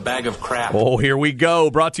think of a bag of crap. Oh, here we go.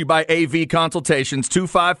 Brought to you by AV Consultations,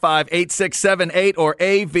 255-8678 or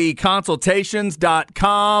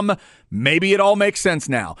avconsultations.com. Maybe it all makes sense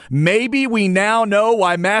now. Maybe we now know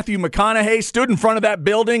why Matthew McConaughey stood in front of that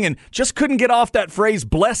building and just couldn't get off that phrase,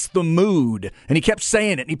 bless the mood. And he kept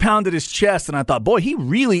saying it, and he pounded his chest, and I thought, boy, he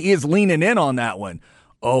really is leaning in on that one.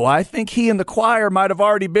 Oh, I think he and the choir might have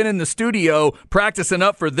already been in the studio practicing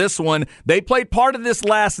up for this one. They played part of this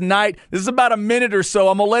last night. This is about a minute or so.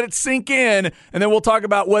 I'm going to let it sink in, and then we'll talk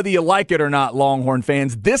about whether you like it or not, Longhorn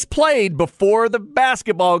fans. This played before the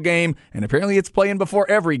basketball game, and apparently it's playing before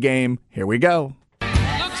every game. Here we go. Look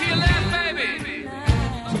to your left, baby.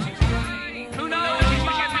 Who knows? You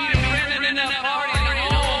might be dependent in that party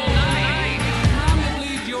all night. Time to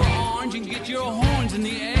bleed your orange and get your horns in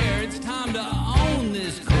the air. It's time to own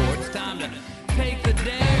this court. It's time to take the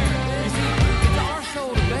dare. You see, it's our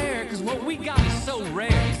soul to bear, because what we got is so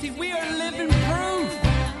rare. You see, we are living proof.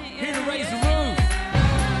 Here to raise the roof.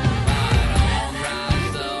 Ride on,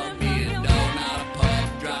 rise up, be a dog, not a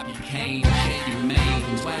pup. Drop your cane, shake your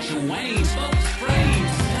mane, splash your wings, smoke the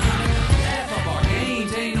sprays. Step up our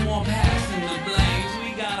games, ain't no more passing the blames.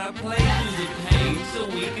 We gotta play through the pain so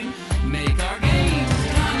we can make our gains.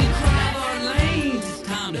 It's time to drive our lanes. It's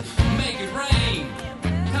time to make it rain.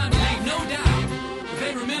 Time to leave no doubt if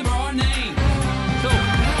they remember our name. So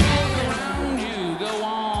look around you, go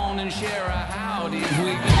on and share a howdy. If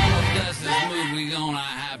we gonna dust this mood, we gonna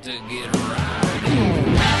have to get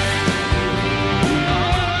rowdy.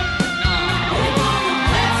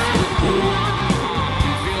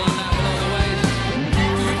 Feeling that blow the waves?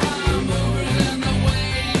 Time movers and the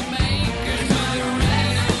wave makers, to the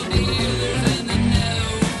real dealers and the no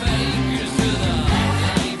fakers, to the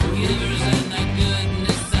life givers and the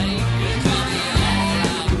goodness sakers, to the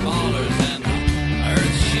all-out ballers and the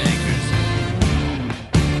earth shakers.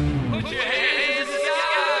 Put your hands in the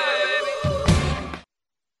sky.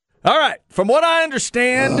 All right. From what I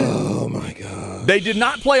understand, Oh, my God. they did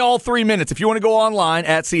not play all 3 minutes. If you want to go online,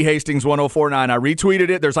 at C Hastings 1049, I retweeted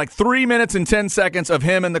it. There's like 3 minutes and 10 seconds of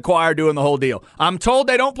him and the choir doing the whole deal. I'm told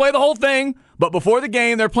they don't play the whole thing, but before the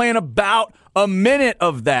game, they're playing about a minute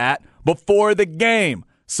of that before the game.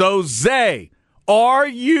 So, Zay, are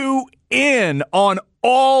you in on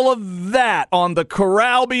all of that, on the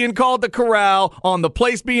corral being called the corral, on the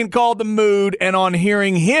place being called the mood, and on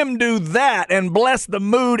hearing him do that and bless the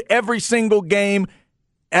mood every single game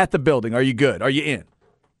at the building? Are you good? Are you in?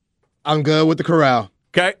 I'm good with the corral.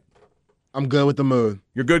 Okay. I'm good with the mood.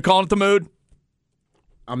 You're good calling it the mood?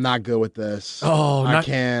 I'm not good with this. Oh, I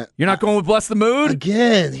can't. You're not going with bless the mood?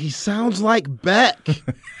 Again, he sounds like Beck.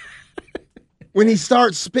 When he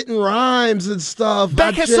starts spitting rhymes and stuff.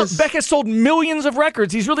 Beck has sold millions of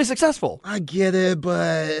records. He's really successful. I get it,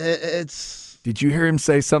 but it's... Did you hear him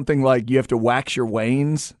say something like, you have to wax your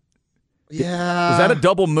wains? Yeah. Was that a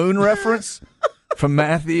double moon reference from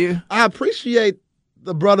Matthew? I appreciate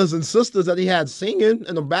the brothers and sisters that he had singing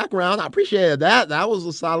in the background. I appreciated that. That was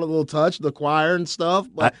a solid little touch, the choir and stuff.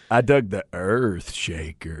 But I dug the Earth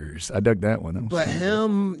Shakers. I dug that one. But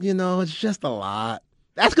him, it's just a lot.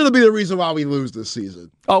 That's going to be the reason why we lose this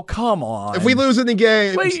season. Oh, come on. If we lose any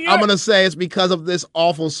games, Wait, I'm going to say it's because of this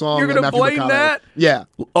awful song. You're going to blame that? Yeah.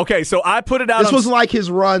 Okay, so I put it out. This was like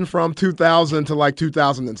his run from 2000 to like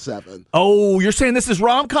 2007. Oh, you're saying this is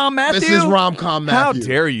rom-com Matthew? This is rom-com Matthew. How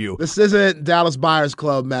dare you? This isn't Dallas Buyers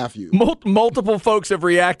Club Matthew. Multiple folks have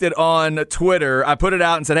reacted on Twitter. I put it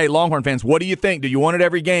out and said, hey, Longhorn fans, what do you think? Do you want it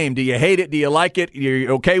every game? Do you hate it? Do you like it?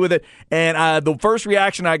 You're okay with it? And the first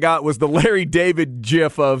reaction I got was the Larry David gif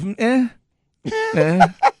of,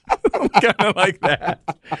 Kind of like that.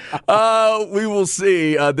 We will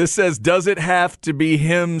see. This says, does it have to be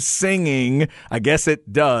him singing? I guess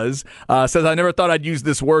it does. Says, I never thought I'd use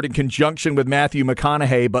this word in conjunction with Matthew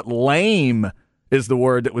McConaughey, but lame is the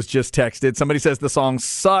word that was just texted. Somebody says the song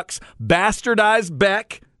sucks. Bastardized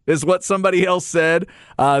Beck is what somebody else said.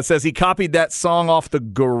 Says he copied that song off the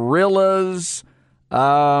Gorillaz.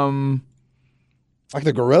 Like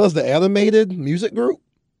the Gorillaz, the animated music group?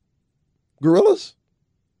 Gorillaz?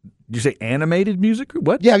 Did you say animated music group?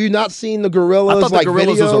 What? Yeah, have you not seen the Gorillaz? I thought the like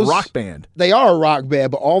Gorillaz videos? was a rock band. They are a rock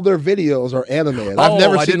band, but all their videos are animated. Oh, I've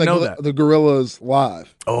never I seen didn't know that. the Gorillaz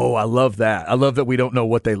live. Oh, I love that. I love that we don't know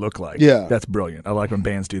what they look like. Yeah. That's brilliant. I like when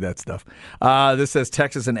bands do that stuff. This says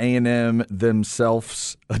Texas and A&M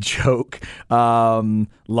themselves a joke.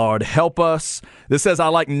 Lord help us. This says I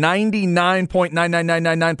like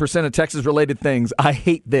 99.99999% of Texas-related things. I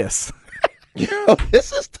hate this. Yo,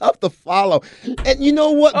 this is tough to follow. And you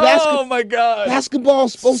know what? Oh, my God.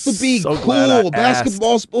 Basketball's supposed to be So glad I cool. asked.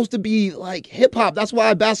 Basketball's supposed to be like hip-hop. That's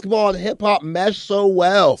why basketball and hip-hop mesh so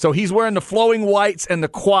well. So he's wearing the flowing whites and the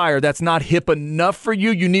choir. That's not hip enough for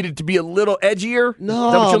you? You needed to be a little edgier? No,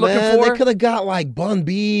 Is that what you're man, looking for? they could have got like Bun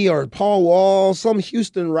B or Paul Wall, some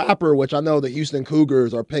Houston rapper, which I know the Houston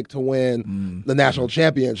Cougars are picked to win the national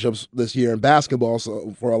championships this year in basketball.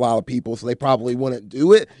 So for a lot of people, so they probably wouldn't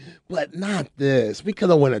do it, but not this. We could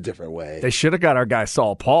have went a different way. They should have got our guy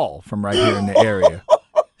Saul Paul from right here in the area.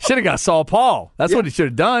 Should have got Saul Paul. That's what he should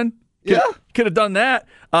have done. Could have done that.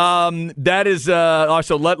 That is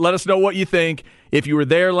also let us know what you think if you were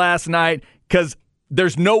there last night, because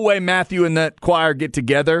there's no way Matthew and that choir get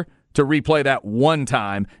together to replay that one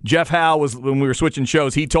time. Jeff Howe was, when we were switching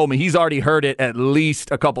shows, he told me he's already heard it at least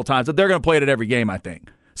a couple times. But they're going to play it at every game, I think.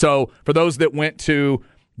 So for those that went to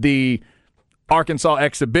the Arkansas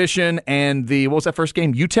exhibition and the, what was that first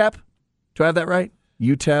game? UTEP? Do I have that right?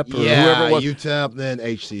 UTEP or whoever it was. UTEP, then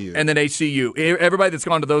HCU. And then HCU. Everybody that's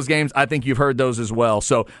gone to those games, I think you've heard those as well.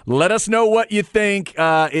 So let us know what you think.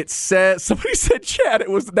 It says, somebody said, Chad,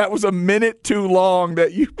 that was a minute too long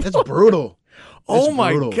that you. It's brutal. Oh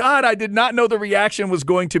my God, I did not know the reaction was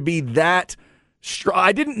going to be that strong.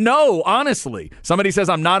 I didn't know, honestly. Somebody says,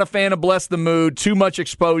 I'm not a fan of Bless the Mood, too much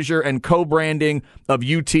exposure and co-branding of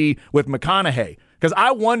UT with McConaughey. Because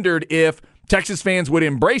I wondered if Texas fans would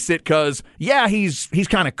embrace it because, yeah, he's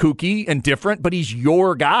kind of kooky and different, but he's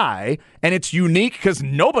your guy, and it's unique because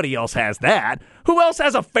nobody else has that. Who else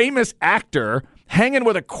has a famous actor hanging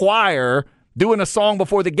with a choir doing a song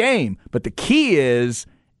before the game? But the key is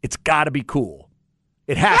it's got to be cool.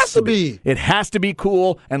 It has to be. It has to be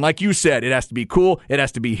cool. And like you said, it has to be cool. It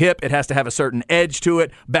has to be hip. It has to have a certain edge to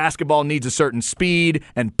it. Basketball needs a certain speed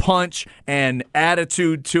and punch and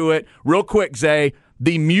attitude to it. Real quick, Zay,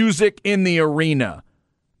 the music in the arena.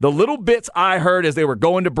 The little bits I heard as they were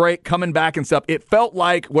going to break, coming back and stuff, it felt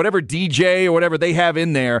like whatever DJ or whatever they have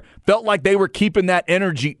in there felt like they were keeping that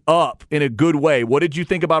energy up in a good way. What did you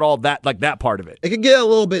think about all that, like that part of it? It could get a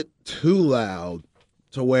little bit too loud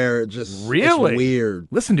to where it just really it's weird.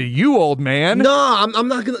 Listen to you, old man. No, I'm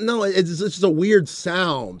not gonna. No, it's just a weird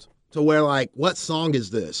sound to where like, what song is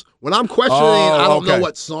this? When I'm questioning, I don't know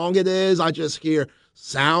what song it is. I just hear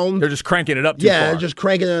sound. They're just cranking it up too far. Yeah, just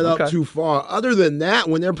cranking it up too far. Other than that,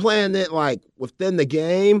 when they're playing it like within the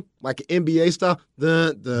game, like NBA style,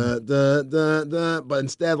 but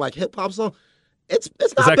instead like hip hop song, it's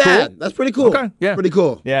not bad. Cool? That's pretty cool. Okay, yeah. Pretty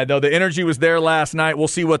cool. Yeah, no, the energy was there last night. We'll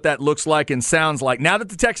see what that looks like and sounds like. Now that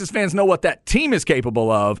the Texas fans know what that team is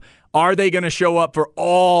capable of, are they going to show up for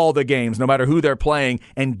all the games, no matter who they're playing,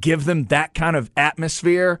 and give them that kind of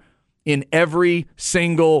atmosphere in every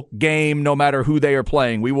single game, no matter who they are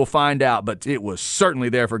playing? We will find out, but it was certainly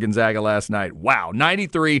there for Gonzaga last night. Wow,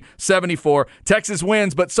 93-74. Texas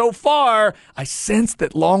wins, but so far, I sense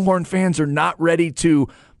that Longhorn fans are not ready to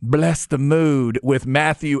bless the mood with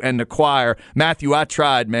Matthew and the choir. Matthew, I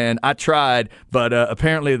tried, man. I tried, but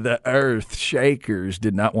apparently the earth shakers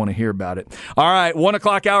did not want to hear about it. All right, 1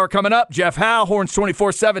 o'clock hour coming up. Jeff Howe,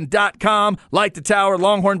 horns247.com, Light the Tower,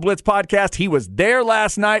 Longhorn Blitz podcast. He was there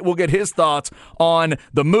last night. We'll get his thoughts on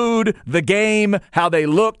the mood, the game, how they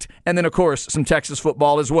looked, and then, of course, some Texas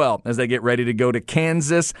football as well as they get ready to go to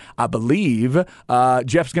Kansas. I believe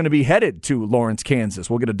Jeff's going to be headed to Lawrence, Kansas.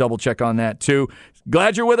 We'll get a double check on that, too.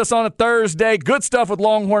 Glad you're with us on a Thursday. Good stuff with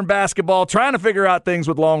Longhorn basketball. Trying to figure out things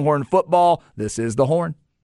with Longhorn football. This is The Horn.